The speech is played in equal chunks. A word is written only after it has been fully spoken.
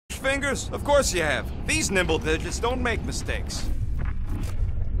fingers? Of course you have. These nimble digits don't make mistakes.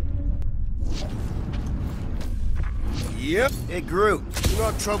 Yep, it grew. Do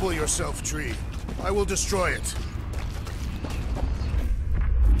not trouble yourself, tree. I will destroy it.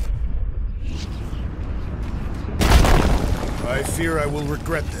 I fear I will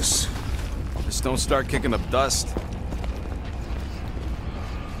regret this. Just don't start kicking up dust.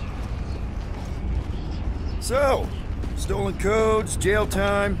 So, stolen codes, jail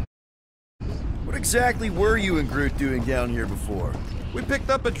time. What exactly were you and Groot doing down here before? We picked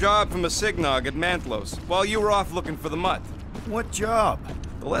up a job from a Signog at Mantlos, while you were off looking for the mutt. What job?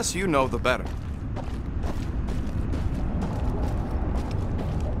 The less you know, the better.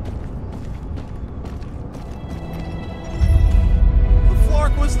 The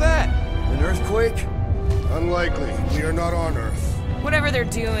flark was that? An earthquake? Unlikely. We are not on Earth. Whatever they're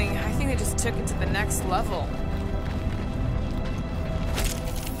doing, I think they just took it to the next level.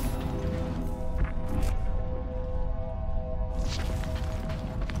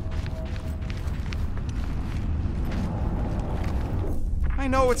 I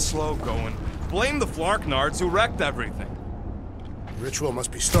know it's slow going. Blame the Flarknards who wrecked everything. The ritual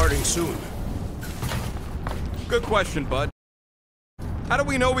must be starting soon. Good question, bud. How do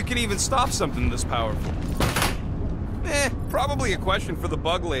we know we can even stop something this powerful? Probably a question for the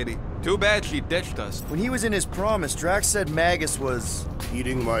bug lady. Too bad she ditched us. When he was in his promise, Drax said Magus was...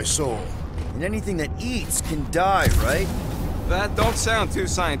 Eating my soul. And anything that eats can die, right? That don't sound too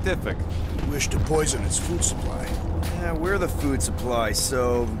scientific. You wish to poison its food supply. Yeah, we're the food supply,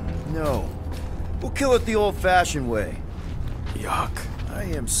 so... no. We'll kill it the old-fashioned way. Yuck. I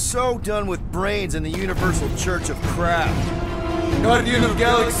am so done with brains in the Universal Church of Crap. Guardian of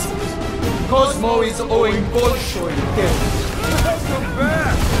Galaxies, Cosmo is owing Bolshoi death. Welcome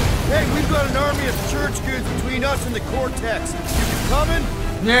back! Hey, we've got an army of church goods between us and the Cortex. You coming?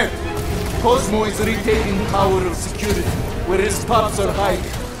 Нет, Cosmo is retaking power of security, where his pups are hiding.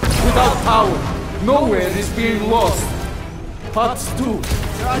 Without power, nowhere is being lost. Pups too.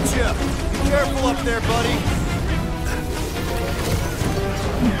 Gotcha! Be careful up there, buddy.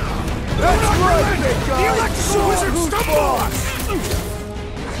 That's right, big guy! The electrical wizard stumbled on us!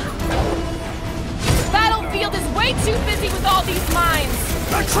 The battlefield is way too busy with all these mines!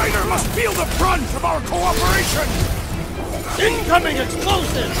 The traitor must feel the brunt of our cooperation! Incoming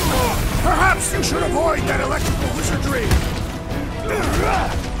explosives! Perhaps you should avoid that electrical wizardry!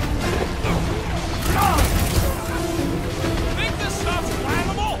 Think this stuff's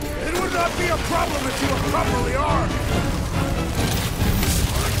flammable? It would not be a problem if you were properly armed!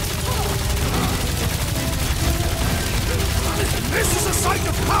 This is a site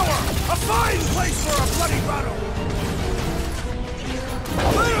of power! A fine place for a bloody battle!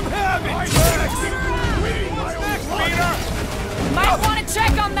 Let him have it! Might want to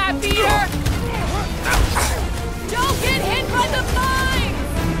check on that beater! Don't get hit by the mine!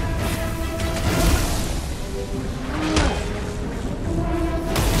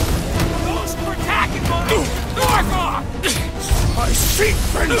 Those were attacking north off! I seek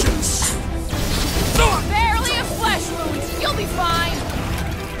vengeance! Barely a flesh wound. You'll be fine.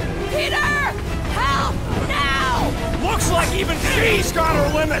 Peter! Help! Now! Looks like even she's got her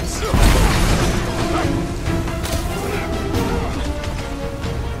limits!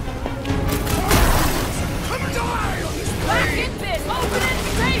 Come die on this Back plane! in this! Open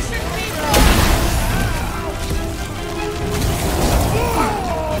invitation, Peter!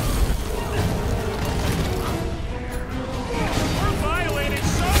 We're violating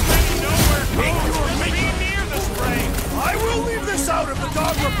so many nowhere codes just being near this brain! I will leave this out of the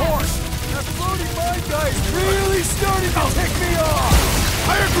dog report! That floating mine guy's really starting to tick me off!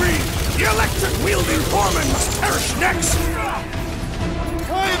 I agree! The electric-wielding foreman must perish next!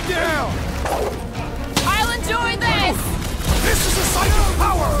 Tie him down! I'll enjoy this! This is a site of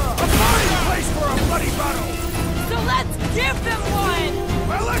power! A fine place for a bloody battle! So let's give them one!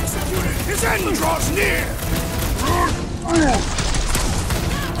 Well executed! His end draws near!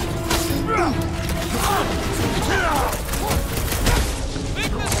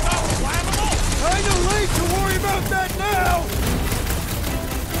 Think this stuff's flammable? Kinda late to worry about that now!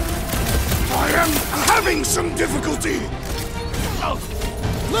 I am having some difficulty!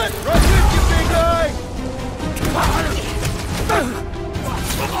 Let's right with you, big guy!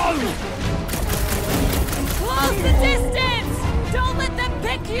 Close the distance! Don't let them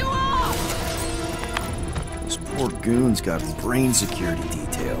pick you off! This poor goon's got brain security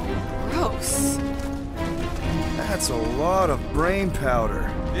detail. Gross. That's a lot of brain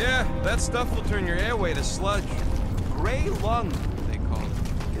powder. Yeah, that stuff will turn your airway to sludge. Gray lung, they call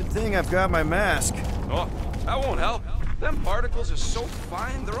it. Good thing I've got my mask. Oh, that won't help. Them particles are so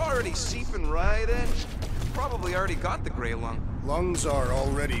fine, they're already seeping right in. Probably already got the gray lung. Lungs are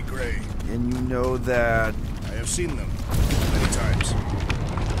already gray. And you know that... I have seen them many times.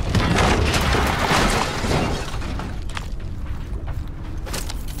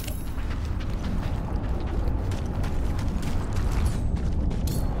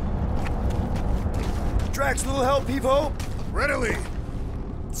 Drax, little help, Heave-Ho? Readily!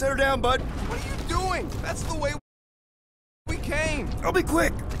 Set her down, bud. What are you doing? That's the way we came. I'll be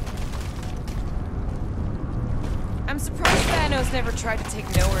quick. I'm surprised Thanos never tried to take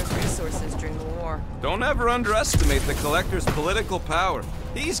Nowhere's resources during the war. Don't ever underestimate the Collector's political power.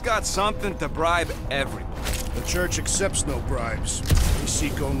 He's got something to bribe everyone. The Church accepts no bribes. They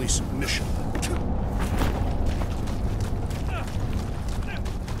seek only submission.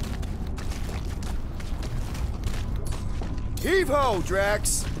 Heave-Ho,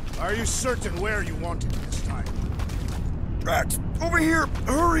 Drax. Are you certain where you want it this time? Drax, over here.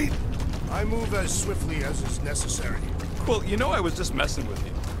 Hurry. I move as swiftly as is necessary. Well, you know I was just messing with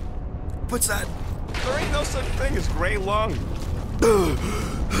you. What's that? There ain't no such thing as gray lung.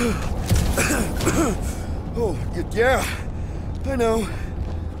 Oh, yeah. I know.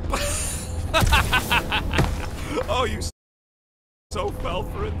 Oh, you so fell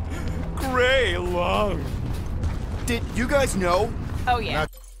for it. Gray lung. Did you guys know? Oh yeah.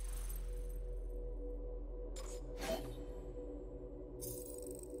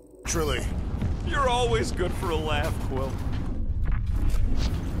 Truly. You're always good for a laugh, Quill.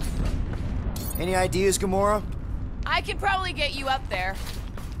 Any ideas, Gamora? I can probably get you up there.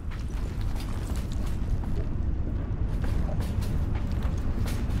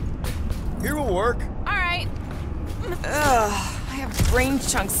 Here will work. Alright. Ugh, I have brain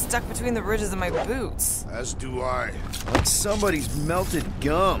chunks stuck between the ridges of my boots. As do I. Like somebody's melted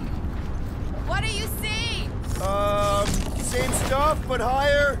gum. What do you see? Same stuff, but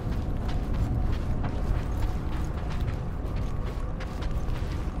higher.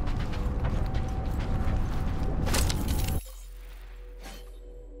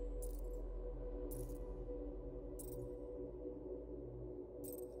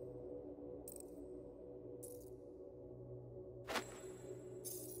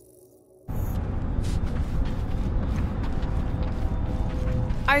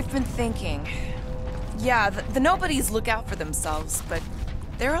 I've been thinking. Yeah, the nobodies look out for themselves, but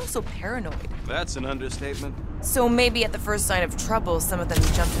they're also paranoid. That's an understatement. So maybe at the first sign of trouble, some of them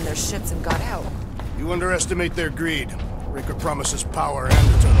jumped in their ships and got out. You underestimate their greed. Riker promises power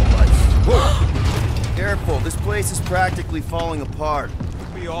and eternal life. Whoa! Careful, this place is practically falling apart.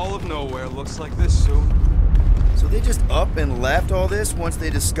 Could be all of nowhere looks like this soon. So they just up and left all this once they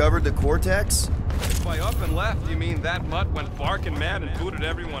discovered the Cortex? If by up and left you mean that mutt went barking mad and booted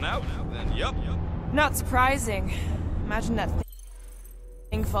everyone out, then yup. Not surprising. Imagine that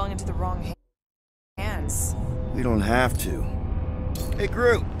thing falling into the wrong hands. We don't have to. Hey,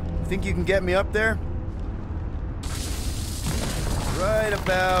 Groot, think you can get me up there? Right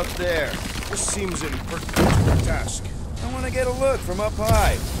about there. This seems impertinent to the task. I want to get a look from up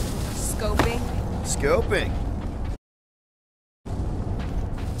high. Scoping? Scoping.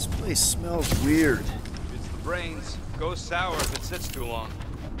 This place smells weird. It's the brains. Goes sour if it sits too long.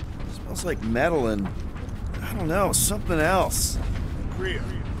 Smells like metal and, I don't know, something else. Rhea.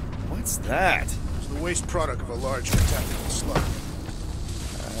 What's that? It's the waste product of a large tactical slug.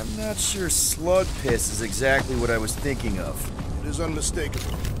 I'm not sure slug piss is exactly what I was thinking of. It is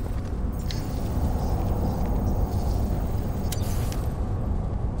unmistakable.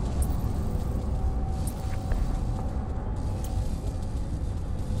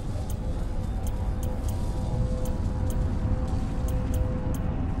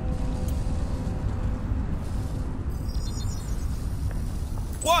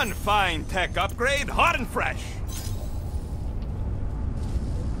 One fine tech upgrade, hot and fresh.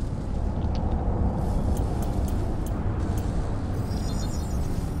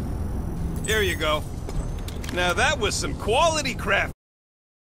 Here you go. Now that was some quality crafting,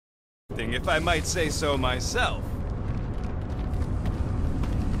 if I might say so myself.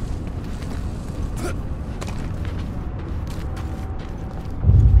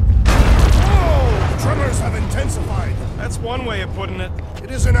 Tremors have intensified. That's one way of putting it. It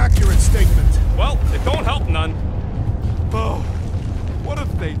is an accurate statement. Well, it don't help none. Oh, what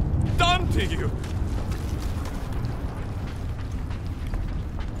have they done to you?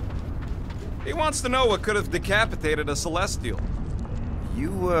 He wants to know what could have decapitated a Celestial.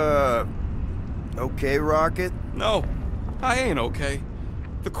 You, okay, Rocket? No, I ain't okay.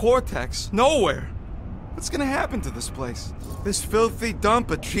 The Cortex, nowhere. What's gonna happen to this place? This filthy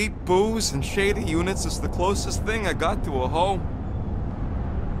dump of cheap booze and shady units is the closest thing I got to a home.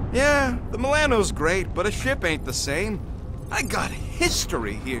 Yeah, the Milano's great, but a ship ain't the same. I got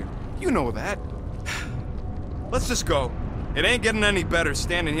history here. You know that. Let's just go. It ain't getting any better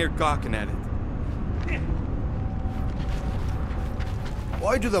standing here gawking at it.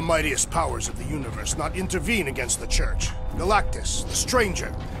 Why do the mightiest powers of the universe not intervene against the Church? Galactus, the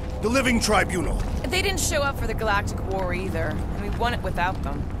Stranger, the Living Tribunal. They didn't show up for the Galactic War either, and we won it without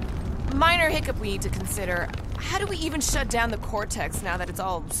them. Minor hiccup we need to consider. How do we even shut down the Cortex now that it's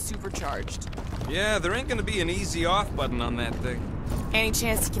all supercharged? Yeah, there ain't gonna be an easy off button on that thing. Any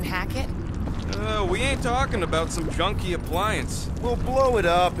chance you can hack it? We ain't talking about some junky appliance. We'll blow it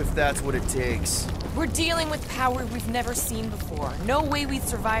up if that's what it takes. We're dealing with power we've never seen before. No way we'd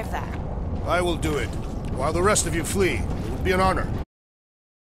survive that. I will do it. While the rest of you flee, it would be an honor.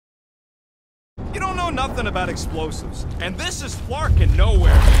 You don't know nothing about explosives, and this is flarking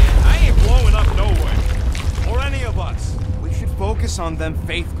nowhere, man. I ain't blowing up nowhere. Or any of us. We should focus on them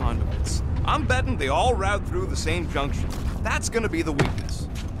faith conduits. I'm betting they all route through the same junction. That's gonna be the weakness.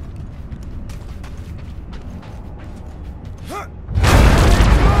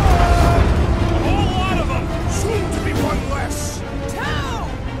 Soon to be one less.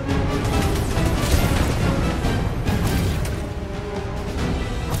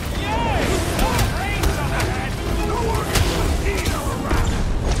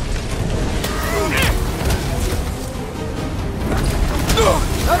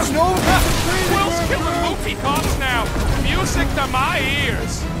 That's no Will's killing Luffy cops now. Music to my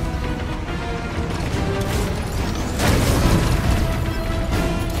ears.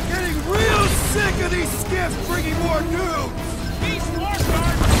 Getting real sick of these skiffs bringing more news! These war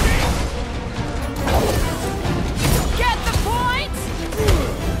guards, Get the point?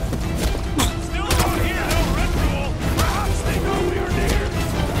 still don't hear no ritual. Perhaps they know we are near.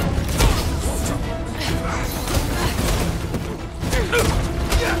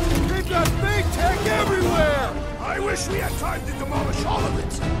 They've got big tech everywhere! I wish we had time to demolish all of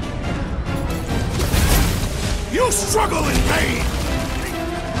it. You struggle in vain!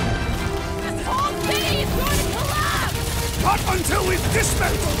 This whole city is going to collapse! Not until we've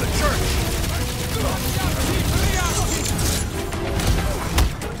dismantled the Church!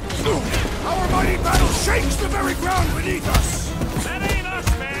 Our mighty battle shakes the very ground beneath us! That ain't us,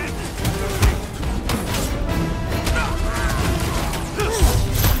 man.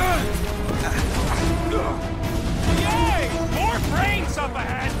 Yay! More brains up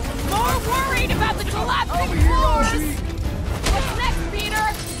ahead. More worried about the collapsing floors! What's next, Peter?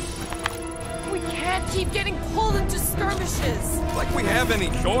 We can't keep getting pulled into skirmishes. Like we have any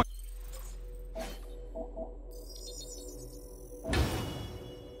choice.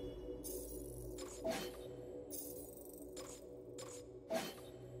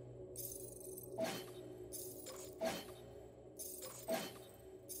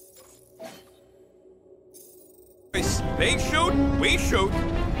 They shoot, we shoot.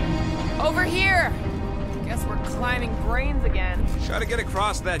 Over here! Guess we're climbing brains again. Gotta get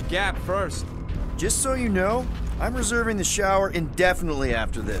across that gap first. Just so you know, I'm reserving the shower indefinitely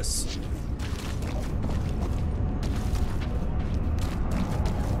after this.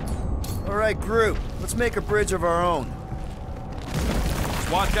 Alright, group, let's make a bridge of our own.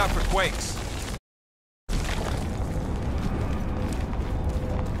 Just watch out for quakes.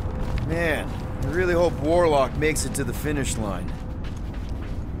 Man, I really hope Warlock makes it to the finish line.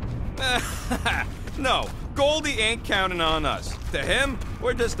 No, Goldie ain't counting on us. To him,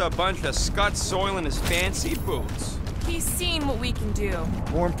 we're just a bunch of scuts soiling his fancy boots. He's seen what we can do.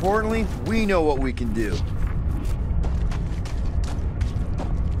 More importantly, we know what we can do.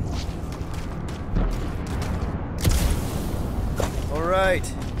 Alright,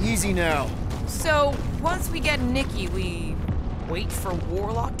 easy now. So, once we get Nikki, we wait for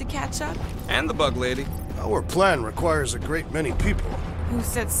Warlock to catch up? And the bug lady. Our plan requires a great many people. Who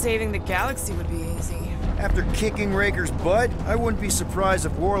said saving the galaxy would be easy? After kicking Raker's butt, I wouldn't be surprised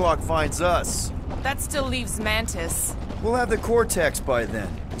if Warlock finds us. That still leaves Mantis. We'll have the Cortex by then.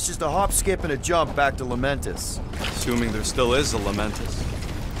 It's just a hop, skip, and a jump back to Lamentus. Assuming there still is a Lamentus.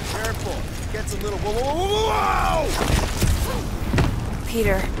 Careful, it gets a little... Whoa!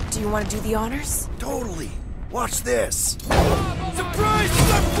 Peter, do you want to do the honors? Totally. Watch this. Surprise,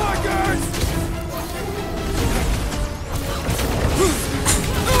 left-flankers!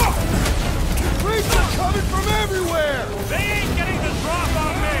 Creeps are coming from everywhere! They ain't getting the drop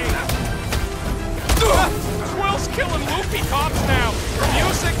on me! Quill's killing Luffy cops now!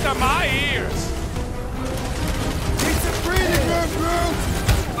 Music to my ears! Need some breathing room, Groot!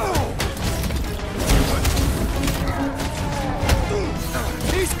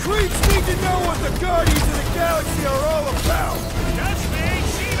 These creeps need to know what the Guardians of the Galaxy are all about! Guess they ain't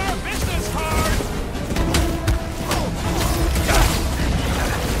seen our business cards!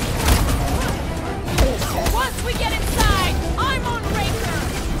 Once we get inside, I'm on Raker!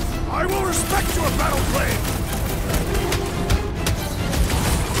 I will respect your battle plan!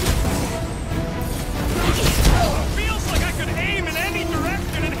 Feels like I could aim in any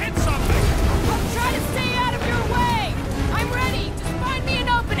direction and hit something! I'll try to stay out of your way! I'm ready! Just find me an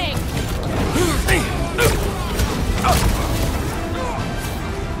opening!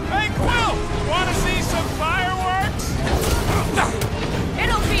 Hey, Quill! Wanna see some fireworks?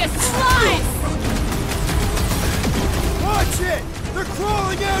 It'll be a slice! Watch it! They're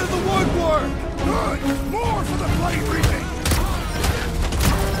crawling out of the woodwork! Good! More for the bloody breathing!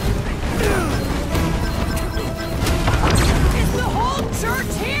 Is the whole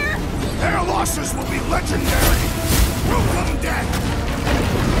church here? Their losses will be legendary! Welcome death!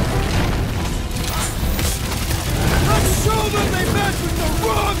 Let's show them they met with the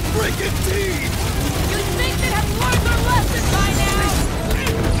wrong freaking team! You'd think they'd have learned their lesson by now!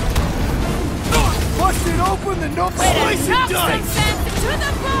 Bust it open, then no Way slice to knock it some done! sense into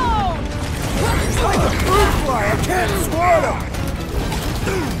the bone! It's like a fruit fly, I can't swat him!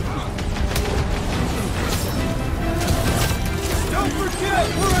 Don't forget,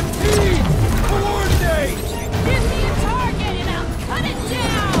 we're a team! Coordinate! Give me a target and I'll cut it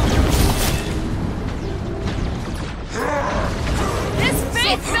down! This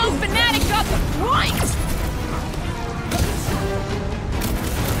faith-filled fanatic got the point!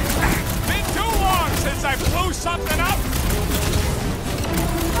 Been too long since I blew something up!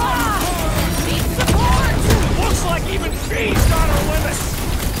 Need support! Looks like even she's got her limits!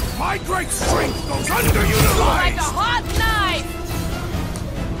 My great strength goes Like underutilized! a hot knife!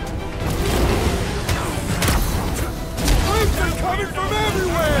 Troops are coming from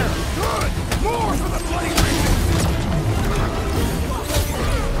everywhere! Good! More for the bloody reason!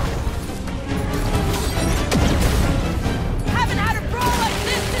 Haven't had a brawl like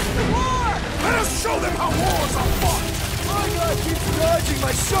this since the war! Let us show them how wars are fought! My guy keeps dodging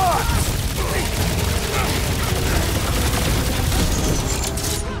my shots!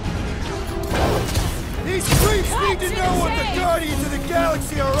 These creeps need to know what the Guardians of the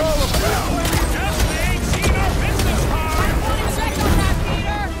Galaxy are all about! Just they ain't seen our business card! Wanna check on that,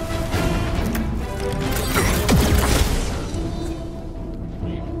 Peter?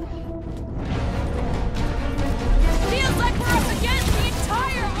 Feels like we're up against the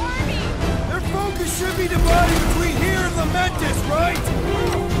entire army! Their focus should be divided between here and Lamentus, right?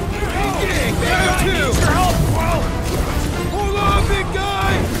 Engaging! There too! Your help, Quill! Hold on, big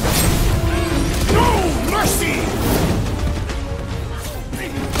guy! No mercy!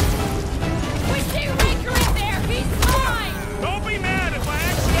 We see Raker in there! He's mine! Don't be mad if I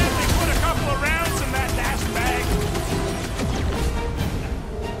accidentally put a couple of rounds in that dash bag!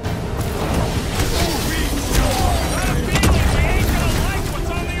 Got a feeling we ain't gonna like what's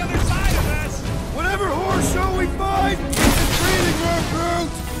on the other side of this! Whatever horse show we find, it's a breathing room,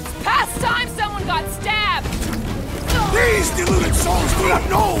 brute! Past time someone got stabbed! These deluded souls do not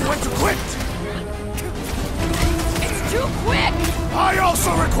know when to quit! It's too quick! I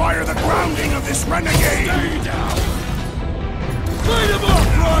also require the grounding of this renegade! Stay down! Light him up,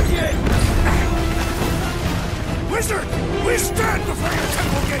 Rocket! Wizard, we stand before your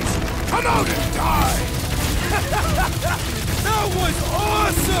temple gates! Come out and die! That was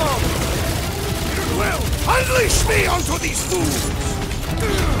awesome! Peter Quill, unleash me onto these fools!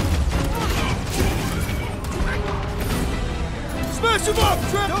 Smash him up,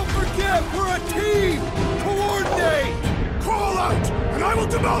 Trent! Don't forget, we're a team! Coordinate! Crawl out, and I will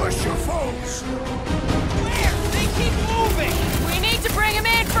demolish your foes! Where? They keep moving! We need to bring him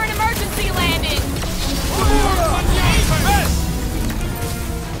in for an emergency landing!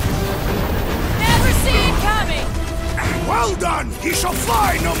 Never see it coming! Well done! He shall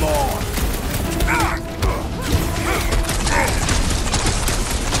fly no more!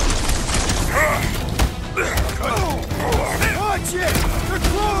 Watch it! They're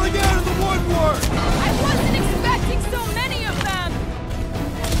crawling out of the woodwork! I wasn't expecting so many of them!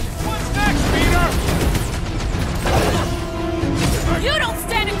 What's next, Peter? You don't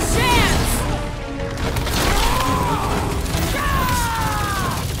stand a chance!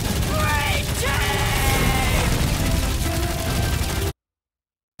 Great team!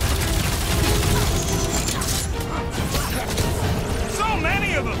 So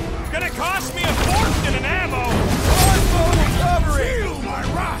many of them! Gonna cost me a fortune in ammo! Longbow will cover it!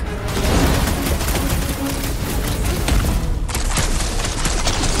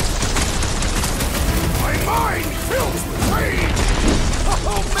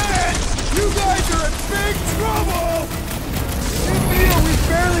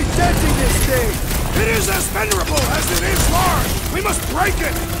 sensing this thing! It is as venerable as it is large! We must break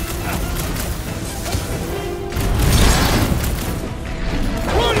it!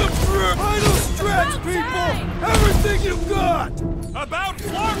 Final stretch, people! Everything you've got! About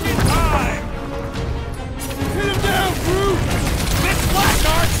flocking time! Hit him down, crew! This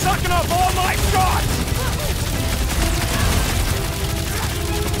blackguard's sucking up all my shots!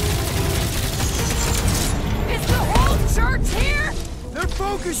 Is the whole church here? Their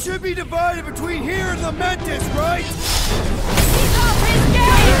focus should be divided between here and the Mentis, right? He's off his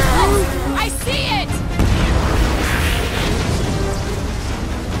game! I see it!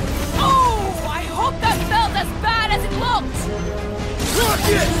 Oh! I hope that felt as bad as it looked!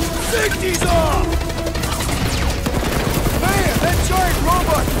 Rocket! Safety's off! Man, that giant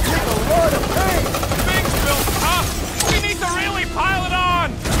robot can take a lot of pain! Things built tough! We need to really pile it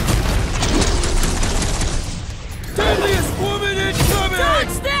on! Deadliest woman incoming!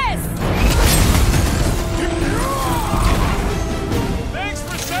 Dodge this! Thanks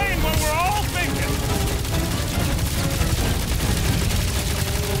for saying what we're all thinking!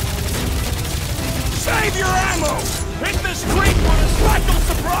 Save your ammo! Hit the street for a special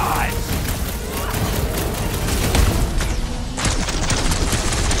surprise!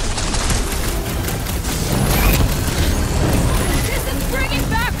 This is bringing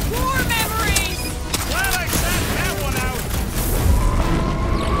back war memories! Glad I sat that one out!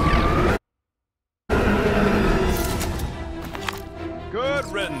 Good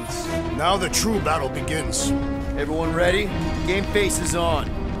riddance. Now the true battle begins. Everyone ready? Game face is on.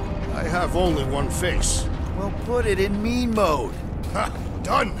 I have only one face. Well, put it in mean mode. Ha!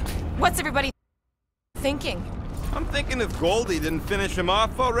 Done! What's everybody thinking? I'm thinking if Goldie didn't finish him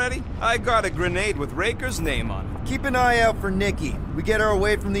off already, I got a grenade with Raker's name on it. Keep an eye out for Nikki. We get her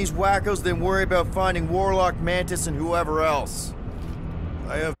away from these wackos, then worry about finding Warlock, Mantis, and whoever else.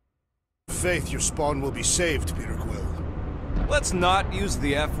 I have faith your spawn will be saved, Peter Quill. Let's not use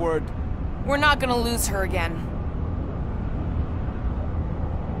the F word. We're not gonna lose her again.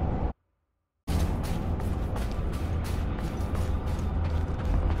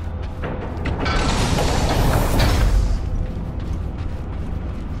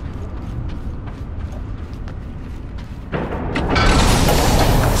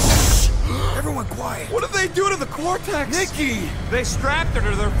 Everyone quiet! What did they do to the Cortex? Nikki! They strapped her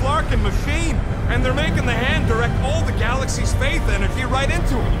to their Flarkin machine, and they're making the hand direct all the galaxy's faith energy right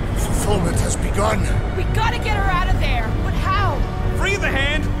into it. Fulfillment has begun. We gotta get her out of there, but how? Free the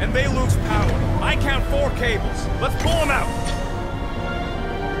hand, and they lose power. I count 4 cables. Let's pull them out.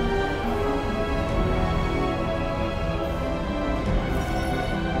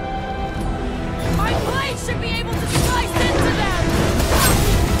 My blade should be able to slice into them!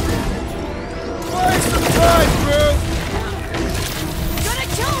 Buy some time, crew! Gonna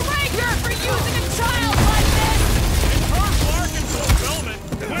kill Rager for using a child like this! In her Flarkin fulfillment,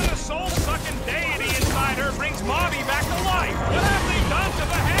 when the soul-sucking deity inside her brings Mobby back to life, what have they done to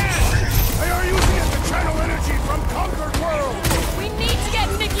the hand? They are using it to channel energy from conquered worlds! We need to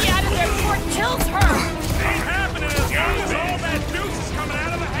get Nikki out of there before it kills her! Ain't happening as long as all that juice is coming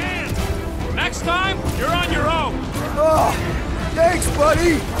out of the hand! Next time, you're on your own! Oh, thanks,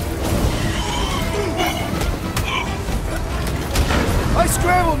 buddy! I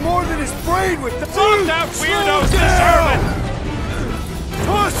scrambled more than his brain with the Fucked out weirdos deserve it!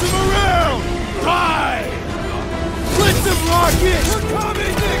 Toss him around! Die! Blitz him, Rocket! We're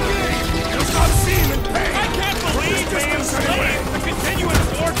coming, Nikki! You stop seeing in pain! I can't believe they enslaved the continuous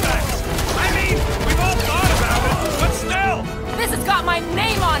vortex! I mean, we've all thought about it, but still! This has got my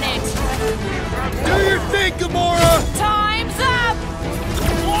name on it! Do your thing, Gamora! Time's up!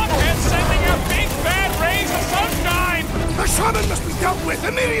 Blockhead's sending out big bad rays of sunshine! The shaman must be dealt with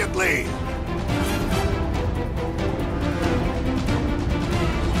immediately!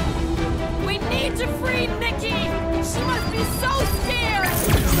 We need to free Nikki! She must be so scared!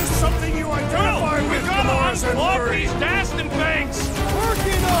 Is this something you identify with, Gamora and Lori? These Dastin things!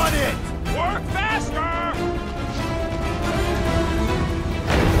 Working on it! Work faster!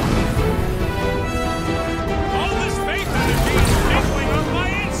 All this faith energy is tickling up my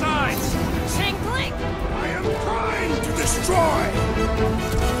insides! Tinkling? I am trying to destroy!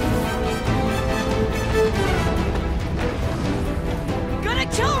 Gonna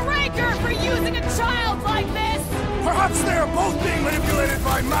kill Raker for using a child like this! Perhaps they are both being manipulated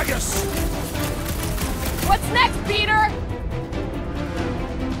by Magus! What's next, Peter?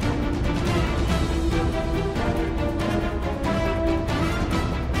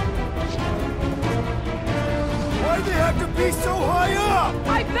 Why'd they have to be so high up?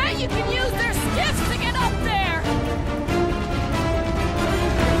 I bet you can use their skiffs to get up there!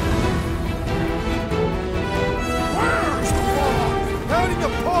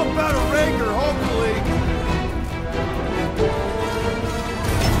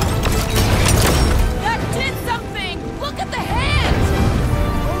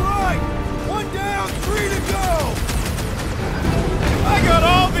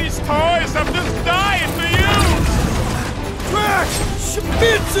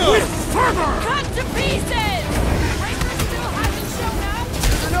 some! Cut to pieces! Racer still hasn't shown up?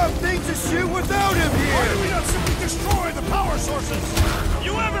 There's enough things to shoot without him Why here! do we not simply destroy the power sources?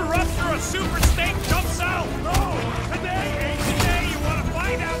 You ever rupture a super state jump cell? No! Today ain't the day you want to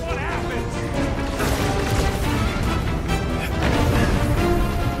find out what happens!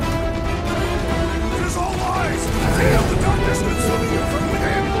 It is all lies! They have the darkness consuming you from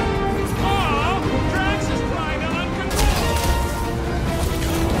within! Aw! Drax is crying out uncontrolled!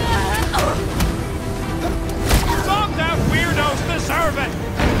 Some that weirdos deserve it!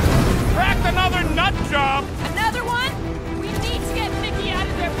 Cracked another nut job! Another one? We need to get Nikki out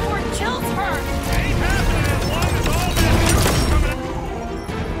of there before it kills her! Ain't happening as long as all that news is coming in.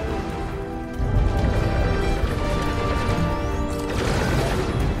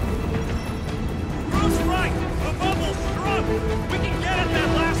 Bruce right! The bubble's struck! We can get at that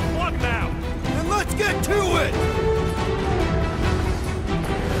last plug now! Then let's get to it!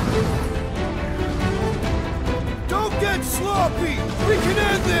 Don't get sloppy! We can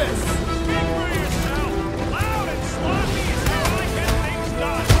end this! Speak for yourself! Loud and sloppy is how I get things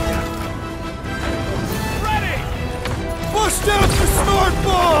done! Ready! Bust out the smart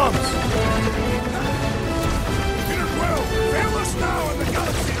bombs! Did it well! Fail us now and the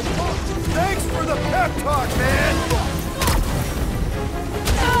galaxy is lost! Thanks for the pep talk, man!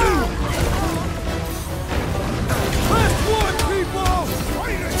 Last one, people!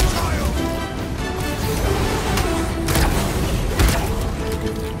 Fight it, child!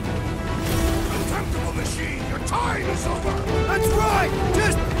 Contemptible machine! Your time is over! That's right!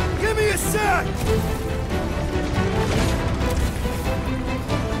 Just give me a sec!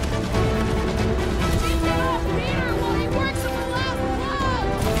 Keep it off Peter while he works on the last plug!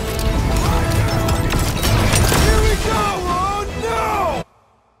 Here we go! Oh no!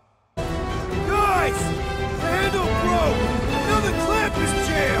 Guys! The handle broke! Now the clamp is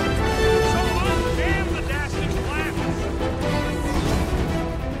jammed! So unjam the dastard's lamp!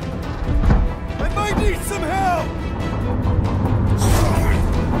 I might need some help!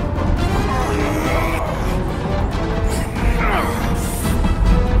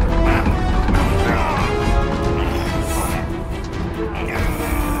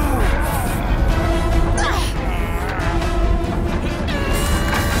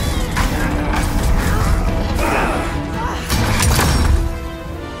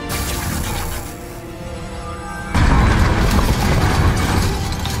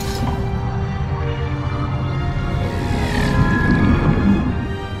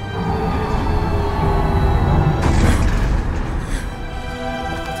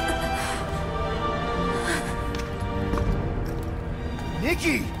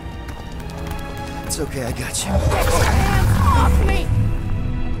 Nikki! It's okay, I got you. Hands off me!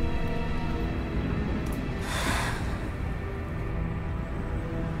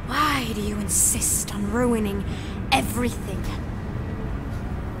 Why do you insist on ruining everything?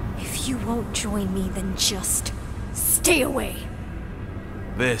 If you won't join me, then just stay away.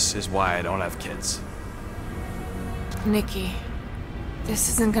 This is why I don't have kids. Nikki, this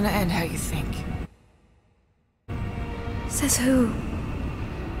isn't gonna end how you think. Says who?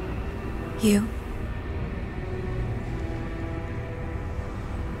 You?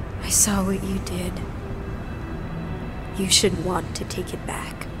 I saw what you did. You should want to take it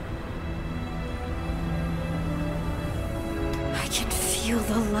back. I can feel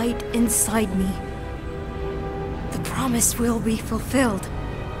the light inside me. The promise will be fulfilled.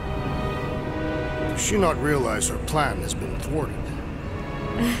 Does she not realize her plan has been thwarted?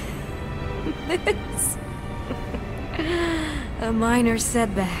 It's a minor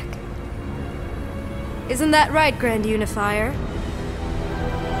setback. Isn't that right, Grand Unifier?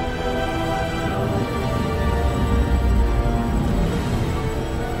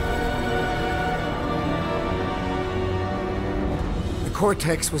 The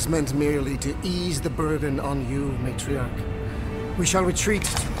Cortex was meant merely to ease the burden on you, Matriarch. We shall retreat.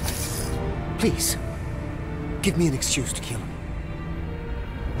 Please, give me an excuse to kill him.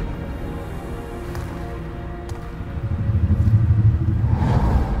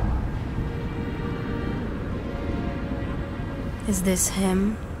 Is this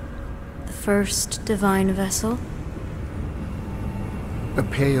him? The first divine vessel? A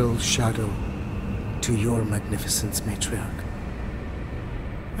pale shadow to your magnificence, Matriarch.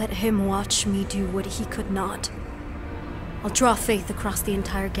 Let him watch me do what he could not. I'll draw faith across the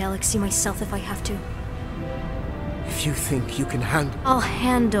entire galaxy myself if I have to. If you think you can handle... I'll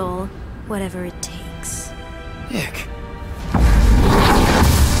handle whatever it takes. Nick.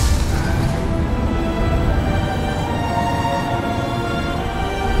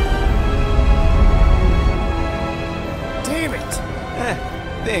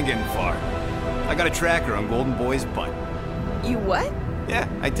 tracker on Golden Boy's butt. You what? Yeah,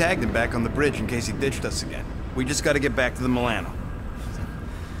 I tagged him back on the bridge in case he ditched us again. We just gotta get back to the Milano.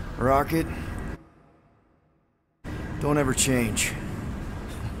 Rocket, don't ever change.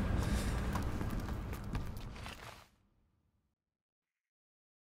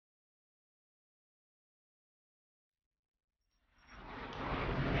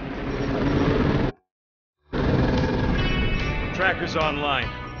 Tracker's online.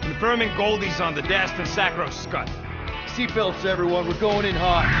 Confirming Goldie's on the Daston Sacro Scut. Seatbelts, everyone. We're going in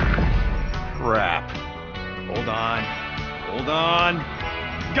hot. Crap. Hold on. Hold on.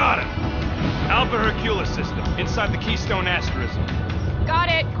 Got it! Alpha Hercules system, inside the Keystone asterism. Got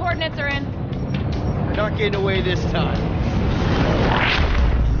it. Coordinates are in. We're not getting away this time.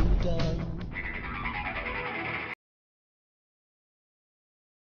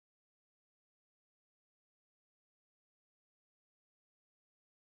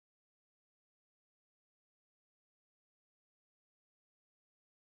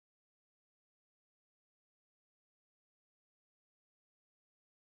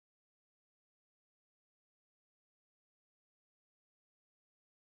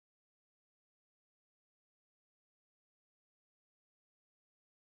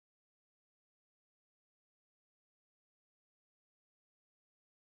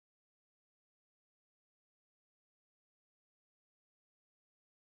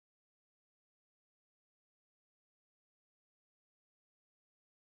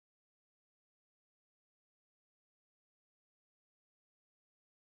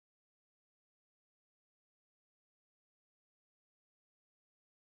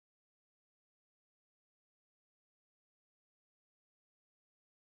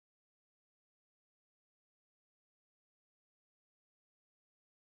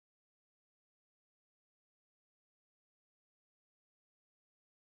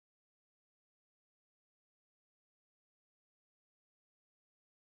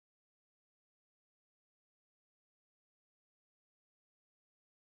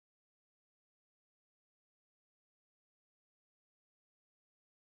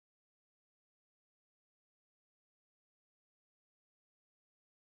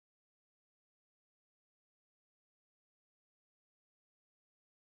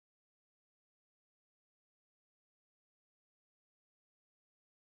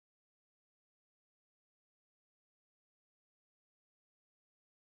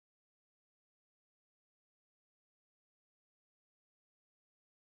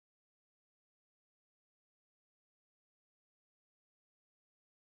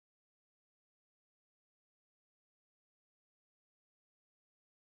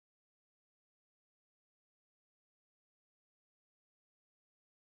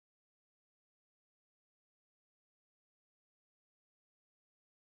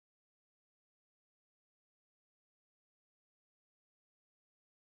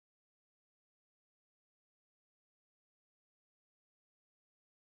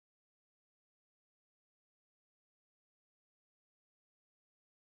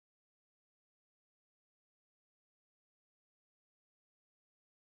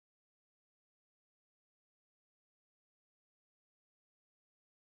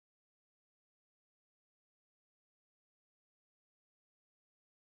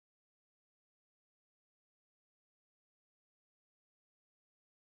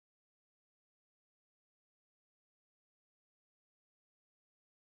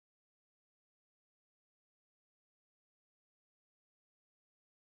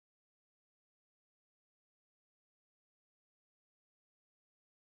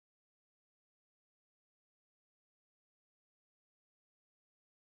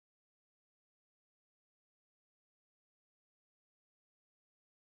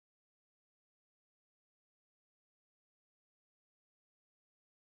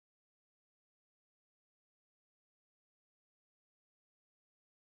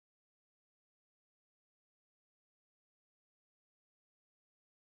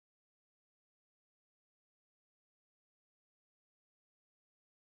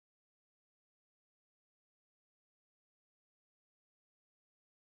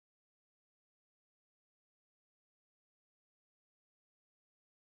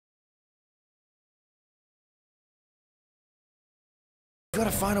 You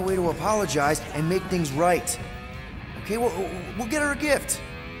gotta find a way to apologize and make things right. Okay, we'll get her a gift.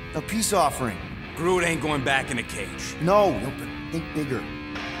 A peace offering. Groot ain't going back in a cage. No, but think bigger.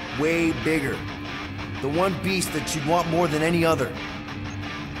 Way bigger. The one beast that she'd want more than any other.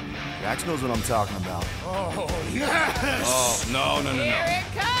 Jax knows what I'm talking about. Oh, yes! Oh, no. Here it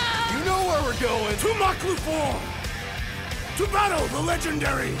comes! You know where we're going. To Maklufor! To battle the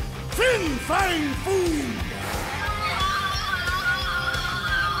legendary Fin Fang Foom!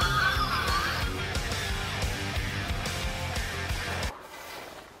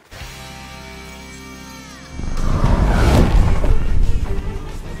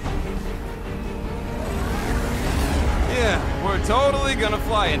 Yeah, we're totally gonna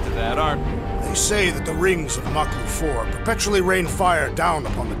fly into that, aren't we? They say that the rings of Maklu 4 perpetually rain fire down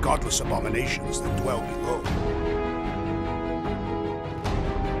upon the godless abominations that dwell below.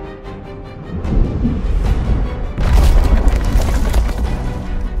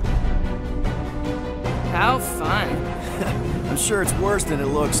 How fun. I'm sure it's worse than it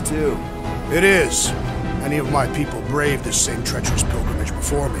looks, too. It is. Many of my people braved this same treacherous pilgrimage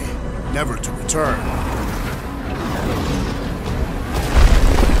before me, never to return.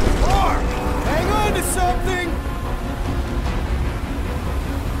 Hang on to something!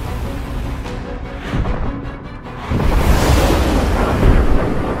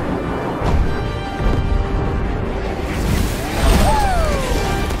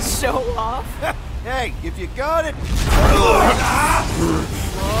 Show off. Hey, if you got it...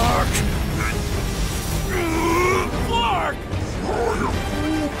 Clark!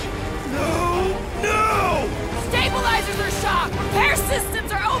 No! Stabilizers are shot. Repair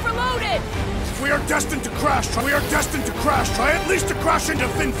systems are overloaded. We are destined to crash. We are destined to crash. Try at least to crash into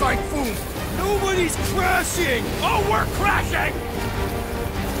Fin Fang Foom. Nobody's crashing! Oh, we're crashing!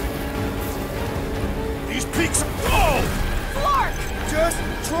 These peaks. Oh! Clark! Just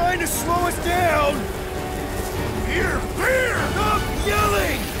trying to slow us down! Fear! Fear! Stop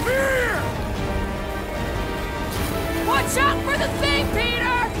yelling! Fear! Watch out for the thing,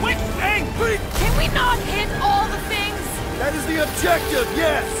 Peter! Which thing? Can we not hit all the things? That is the objective,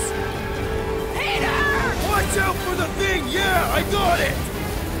 yes! Peter! Watch out for the thing, yeah, I got it!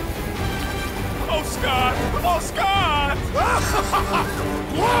 Oh, Scott! Oh, Scott!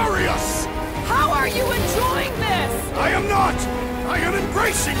 Glorious! How are you enjoying this? I am not! I am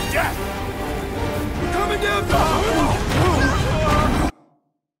embracing death! We're coming down the...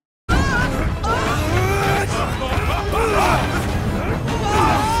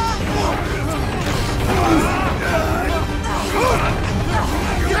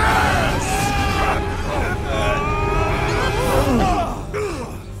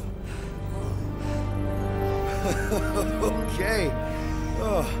 Okay.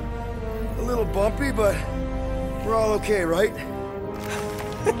 Oh, a little bumpy, but we're all okay, right?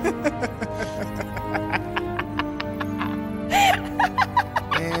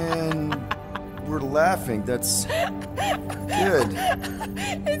 And we're laughing. That's good.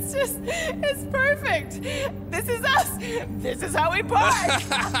 It's perfect. This is us. This is how we park.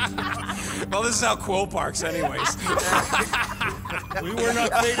 Well, this is how Quill parks anyways. We were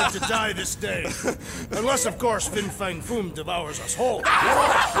not fated to die this day. Unless, of course, Fin Fang Foom devours us whole. Hey,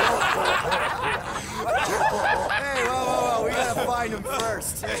 whoa, we gotta find him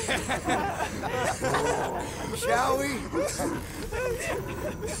first. Shall we?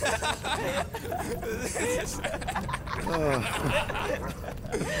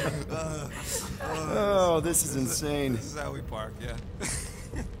 Oh, this is insane. This is how we park, yeah.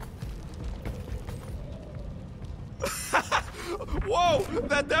 Whoa!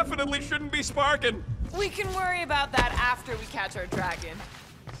 That definitely shouldn't be sparking! We can worry about that after we catch our dragon.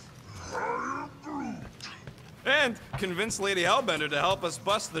 And convince Lady Hellbender to help us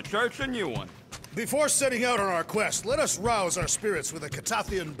bust the church a new one. Before setting out on our quest, let us rouse our spirits with a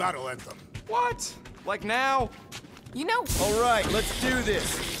Catathian battle anthem. What? Like now? You know, All right, let's do this.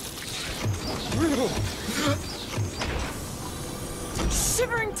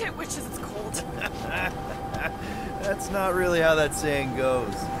 shivering tit wishes it's cold. That's not really how that saying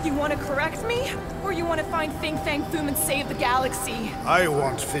goes. You want to correct me? Or you want to find Fin Fang Foom and save the galaxy? I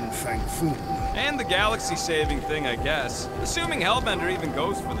want Fin Fang Foom. And the galaxy-saving thing, I guess. Assuming Hellbender even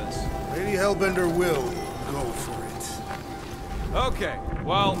goes for this. Lady Hellbender will go for it. Okay,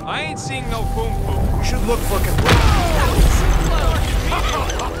 well, I ain't seeing no Foom Foom. We should look for That was too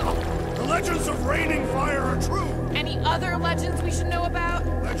close. The legends of raining fire are true. Any other legends we should know about?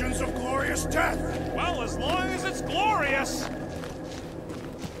 Legends of glorious death. Well, as long as it's glorious.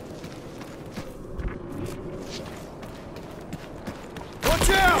 Watch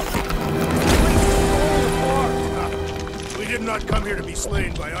out! We did not come here to be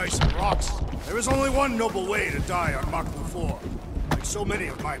slain by ice and rocks. There is only one noble way to die on Maklu 4, like so many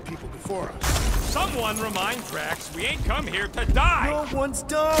of my people before us. Someone remind Drax we ain't come here to die! No one's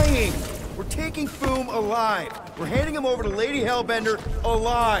dying! We're taking Foom alive. We're handing him over to Lady Hellbender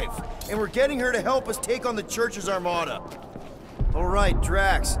alive. And we're getting her to help us take on the Church's armada. All right,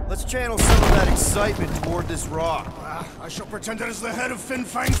 Drax, let's channel some of that excitement toward this rock. I shall pretend it is the head of Fin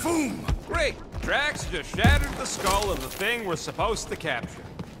Fang Foom. Great! Drax just shattered the skull of the thing we're supposed to capture.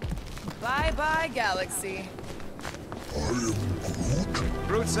 Bye-bye, Galaxy.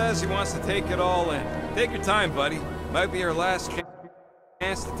 Groot says he wants to take it all in. Take your time, buddy. Might be your last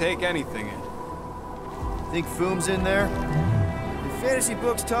chance to take anything in. Think Foom's in there? If fantasy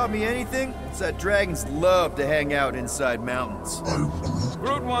books taught me anything, it's that dragons love to hang out inside mountains.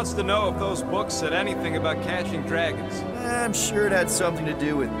 Groot wants to know if those books said anything about catching dragons. I'm sure it had something to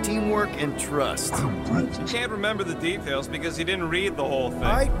do with teamwork and trust. He can't remember the details because he didn't read the whole thing.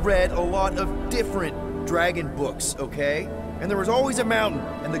 I read a lot of different dragon books, okay? And there was always a mountain,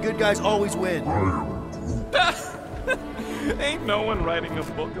 and the good guys always win. Ain't no one writing a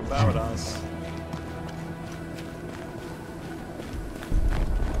book about us.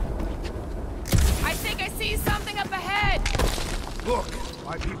 I think I see something up ahead! Look,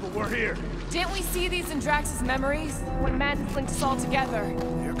 my people were here. Didn't we see these in Drax's memories? When Mantis linked us all together?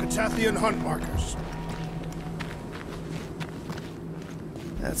 They're Catathian hunt markers.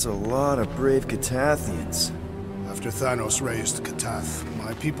 That's a lot of brave Catathians. After Thanos raised Catath,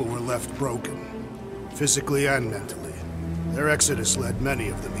 my people were left broken, physically and mentally. Their exodus led many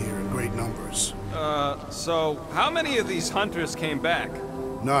of them here in great numbers. So how many of these hunters came back?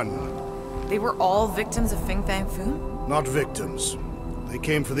 None. They were all victims of Fin Fang Foom? Not victims. They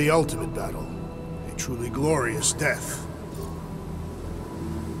came for the ultimate battle. A truly glorious death.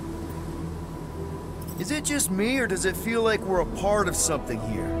 Is it just me, or does it feel like we're a part of something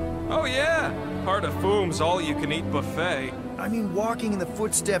here? Oh yeah, part of Foom's all-you-can-eat buffet. I mean, walking in the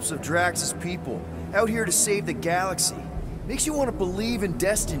footsteps of Drax's people, out here to save the galaxy, makes you want to believe in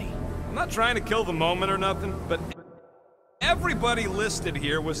destiny. I'm not trying to kill the moment or nothing, but everybody listed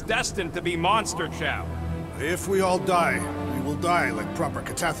here was destined to be monster chow. If we all die, we will die like proper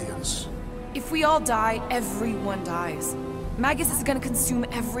Catathians. If we all die, everyone dies. Magus is gonna consume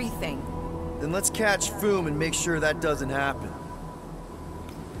everything. Then let's catch Foom and make sure that doesn't happen.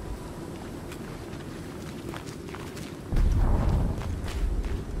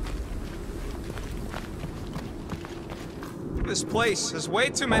 This place has way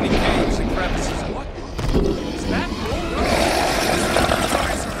too many caves and crevices. What is that?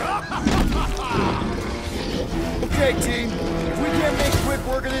 Okay, team. If we can't make quick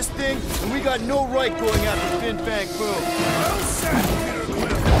work of this thing, then we got no right going after Fin Fang Foom. Well said, Peter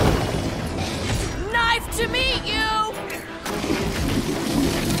Quill. Knife to meet you!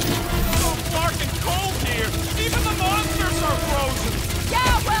 So dark and cold here. Even the monsters are frozen.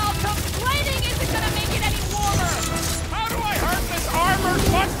 Yeah, well, complaining isn't gonna make it any warmer! How do I hurt this armored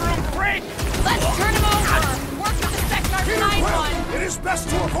mushroom freak? Let's turn him over! Work with the Sector Peter 9 Quill, one! it is best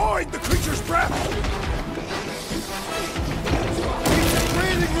to avoid the creature's breath.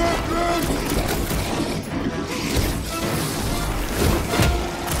 Breathing room, Groot!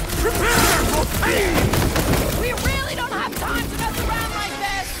 Prepare for pain! We really don't have time to mess around like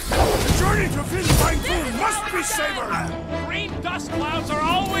this! The journey to Fin Fang Foom must be savored! Green dust clouds are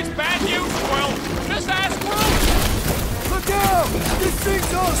always bad news, Quill. Just ask Groot. Look out! This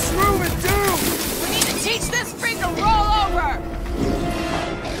thing's all shroom and doom! We need to teach this freak to roll over!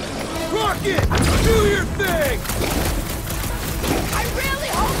 Rocket! Do your thing! I really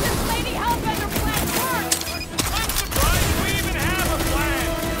hope this Lady Hellbender plan works! I'm surprised we even have a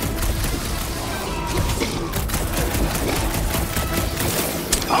plan.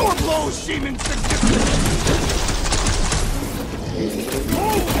 Power blows seem insignificant!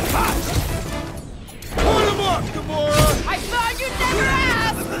 Oh, hot! Put him up, Gamora! I thought you'd never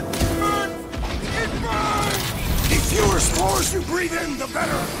ask! It burns! The fewer spores you breathe in, the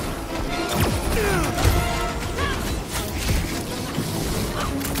better!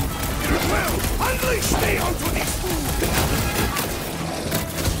 Peter Quill, unleash me onto these fools!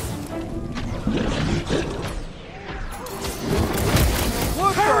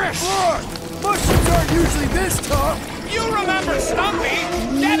 What the fuck? Mushrooms aren't usually this tough! You remember Stumpy?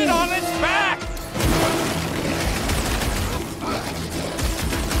 Get it on its back.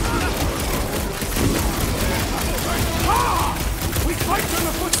 We fight in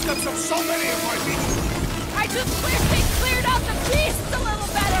the footsteps of so many of my people! I just wish they cleared out the beasts a little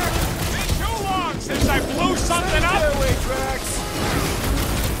better! Been too long since I blew something up. Stay away, Drax!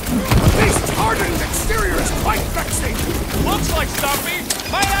 This hardened exterior is quite vexing! Looks like Stumpy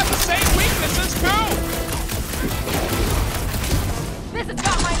might have the same weaknesses too. This has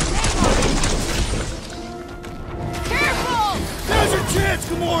got my name on it! Careful! Now's your chance,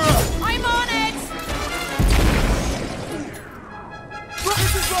 Gamora! I'm on it! Look at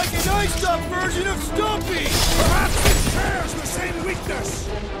This is like an iced up version of Stumpy! Perhaps it shares the same weakness!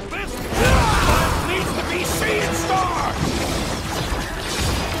 This planet needs to be sea and star!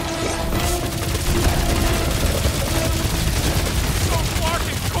 So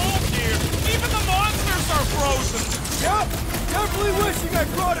fucking cold here! Even the monsters are frozen! Yep! Definitely wishing I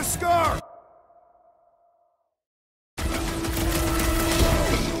brought a scarf!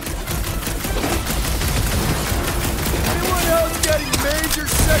 Anyone else getting major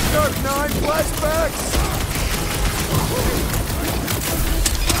Sector 9 flashbacks?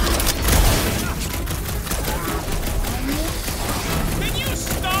 Can you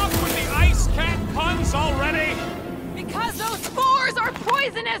stop with the ice cat puns already? Because those spores are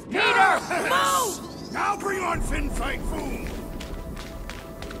poisonous, Peter! Move! Now bring on Fin Fang Foom!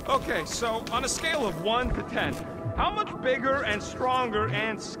 Okay, so on a scale of 1 to 10, how much bigger and stronger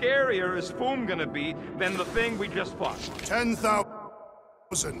and scarier is Foom gonna be than the thing we just fought?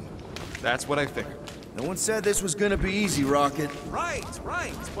 10,000. That's what I figured. No one said this was gonna be easy, Rocket. Right,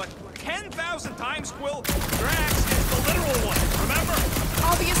 but 10,000 times Quill Drax is the literal one, remember?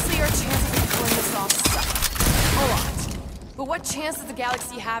 Obviously, our chances of pulling this off suck. A lot. But what chance does the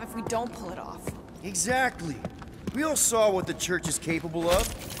galaxy have if we don't pull it off? Exactly. We all saw what the Church is capable of.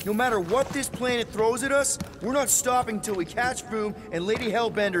 No matter what this planet throws at us, we're not stopping till we catch Foom and Lady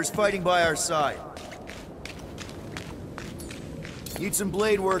Hellbender's fighting by our side. Need some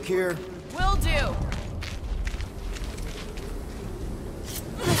blade work here. Will do.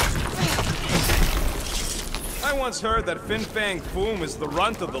 I once heard that Fin Fang Foom is the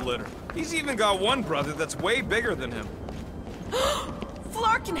runt of the litter. He's even got one brother that's way bigger than him.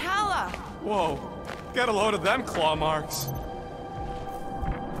 Flark and Hala! Whoa, get a load of them claw marks.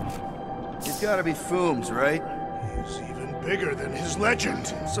 It's gotta be Foom's, right? He's even bigger than his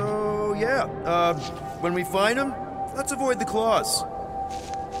legend. So, yeah, when we find him, let's avoid the claws.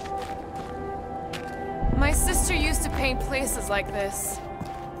 My sister used to paint places like this.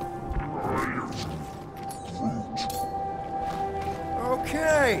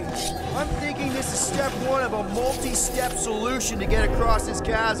 Okay, I'm thinking this is step 1 of a multi-step solution to get across this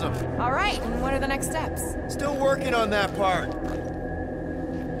chasm. All right, and what are the next steps? Still working on that part.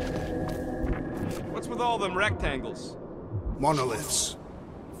 What's with all them rectangles? Monoliths.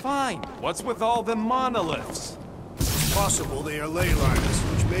 Fine. What's with all them monoliths? It's possible they are ley lines,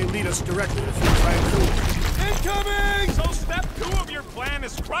 which may lead us directly to Fin Fang Foom. Incoming! So step 2 of your plan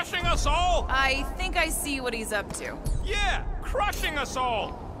is crushing us all? I think I see what he's up to. Yeah, crushing us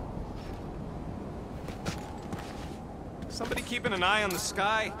all! Somebody keeping an eye on the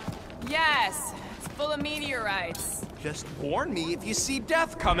sky? Yes, it's full of meteorites. Just warn me if you see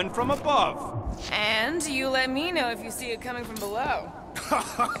death coming from above. And you let me know if you see it coming from below.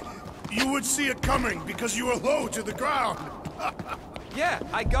 You would see it coming because you were low to the ground. Yeah,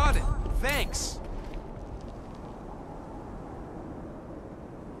 I got it. Thanks.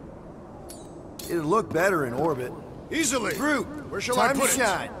 It'd look better in orbit. Easily. Groot, Where shall I time put to it?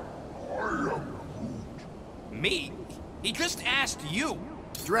 shine. Me? He just asked you.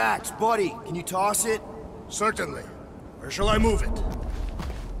 Drax, buddy, can you toss it? Certainly. Where shall I move it?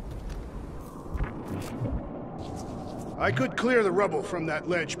 I could clear the rubble from that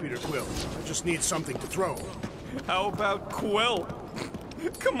ledge, Peter Quill. I just need something to throw. How about Quill?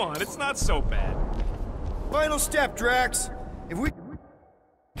 Come on, it's not so bad. Final step, Drax. If we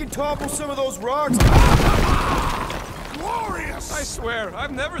can topple some of those rocks... Glorious! I swear,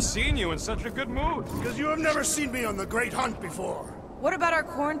 I've never seen you in such a good mood. Because you have never seen me on the Great Hunt before. What about our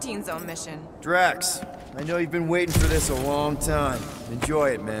quarantine zone mission? Drax, I know you've been waiting for this a long time. Enjoy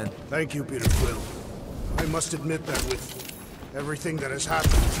it, man. Thank you, Peter Quill. I must admit that with everything that has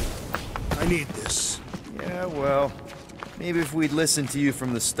happened, I need this. Yeah, well, maybe if we'd listened to you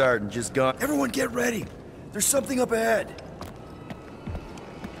from the start and just gone... Everyone get ready! There's something up ahead!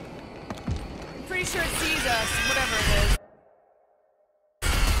 I'm pretty sure it sees us, whatever it is.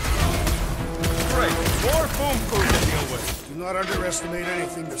 Great, more Foom crew to deal with. Do not underestimate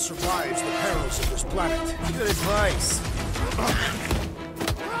anything that survives the perils of this planet. Good advice.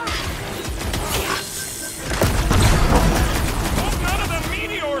 Hope none of the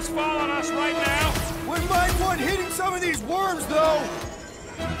meteors fall on us right now. Wouldn't mind one hitting some of these worms, though!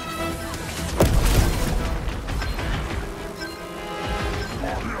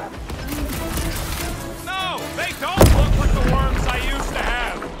 No, they don't look like the worms I used to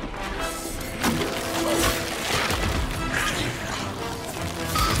have.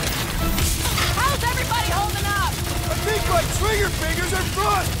 How's everybody holding up? I think my trigger fingers are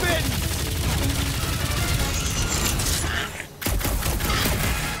frostbitten!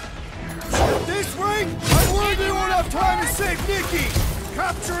 At this rate, I won't do enough time to save Nikki!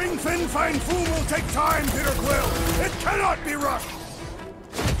 Capturing Fin Fang Foom will take time, Peter Quill. It cannot be rushed.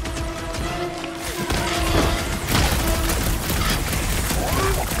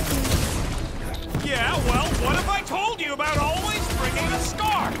 Yeah, well, what if I told you about always bringing a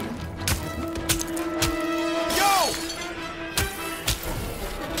scarf? Yo!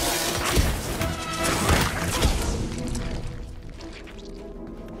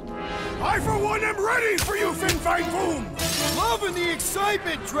 I, for one, am ready for you, Fin Fang Foom! Loving the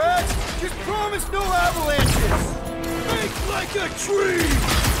excitement, Drax! Just promise no avalanches! Make like a tree!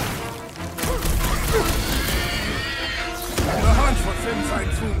 And the hunt for Fin Fang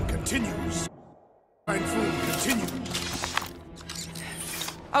Foom continues. Fin Foom continues.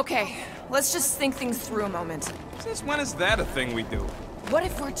 Okay, let's just think things through a moment. Since when is that a thing we do? What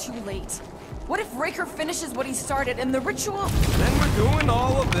if we're too late? What if Raker finishes what he started and the ritual... Then we're doing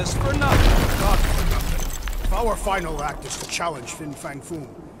all of this for nothing. Not for nothing. If our final act is to challenge Fin Fang Foom,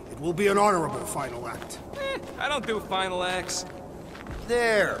 it will be an honorable final act. I don't do final acts.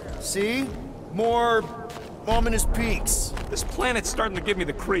 There, see? More ominous peaks. This planet's starting to give me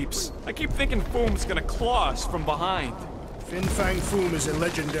the creeps. I keep thinking Foom's gonna claw us from behind. Fin Fang Foom is a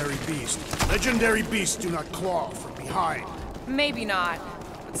legendary beast. Legendary beasts do not claw from behind. Maybe not,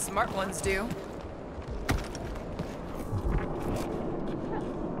 but smart ones do.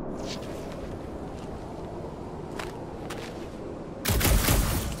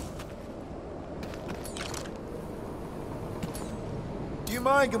 Do you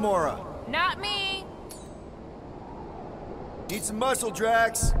mind, Gamora? Not me! Need some muscle,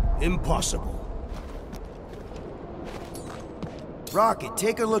 Drax? Impossible. Rocket,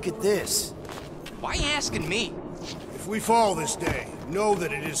 take a look at this. Why you asking me? If we fall this day, know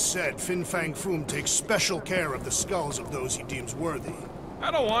that it is said Fin Fang Foom takes special care of the skulls of those he deems worthy.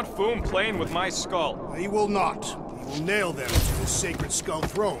 I don't want Foom playing with my skull. He will not. He will nail them to his sacred skull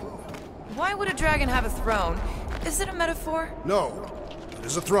throne. Why would a dragon have a throne? Is it a metaphor? No, it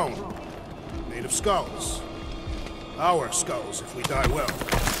is a throne. Made of skulls. Our skulls, if we die well.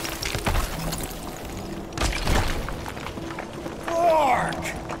 Ark!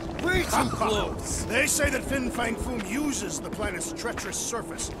 Way too close! They say that Fin Fang Foom uses the planet's treacherous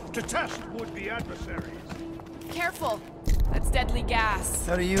surface to test would-be adversaries. Careful! That's deadly gas.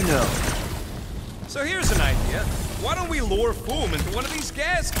 How do you know? So here's an idea. Why don't we lure Foom into one of these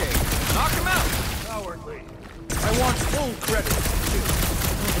gas caves? Knock him out. Cowardly. I want full credit.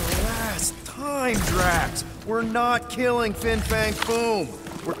 For the last time, Drax! We're not killing Fin Fang Foom!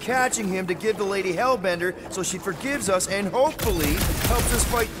 We're catching him to give the Lady Hellbender so she forgives us and hopefully helps us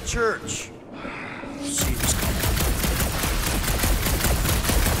fight the Church. Seems coming.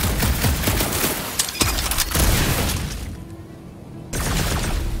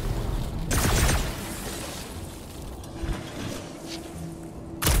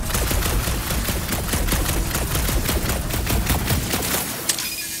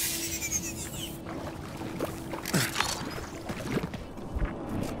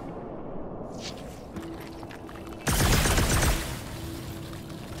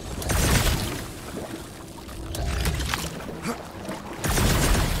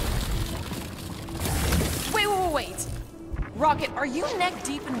 Wait. Rocket, are you neck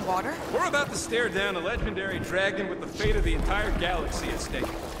deep in water? We're about to stare down a legendary dragon with the fate of the entire galaxy at stake.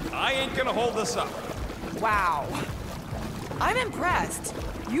 I ain't gonna hold us up. Wow. I'm impressed.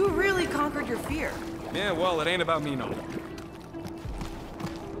 You really conquered your fear. Yeah, well, it ain't about me no more.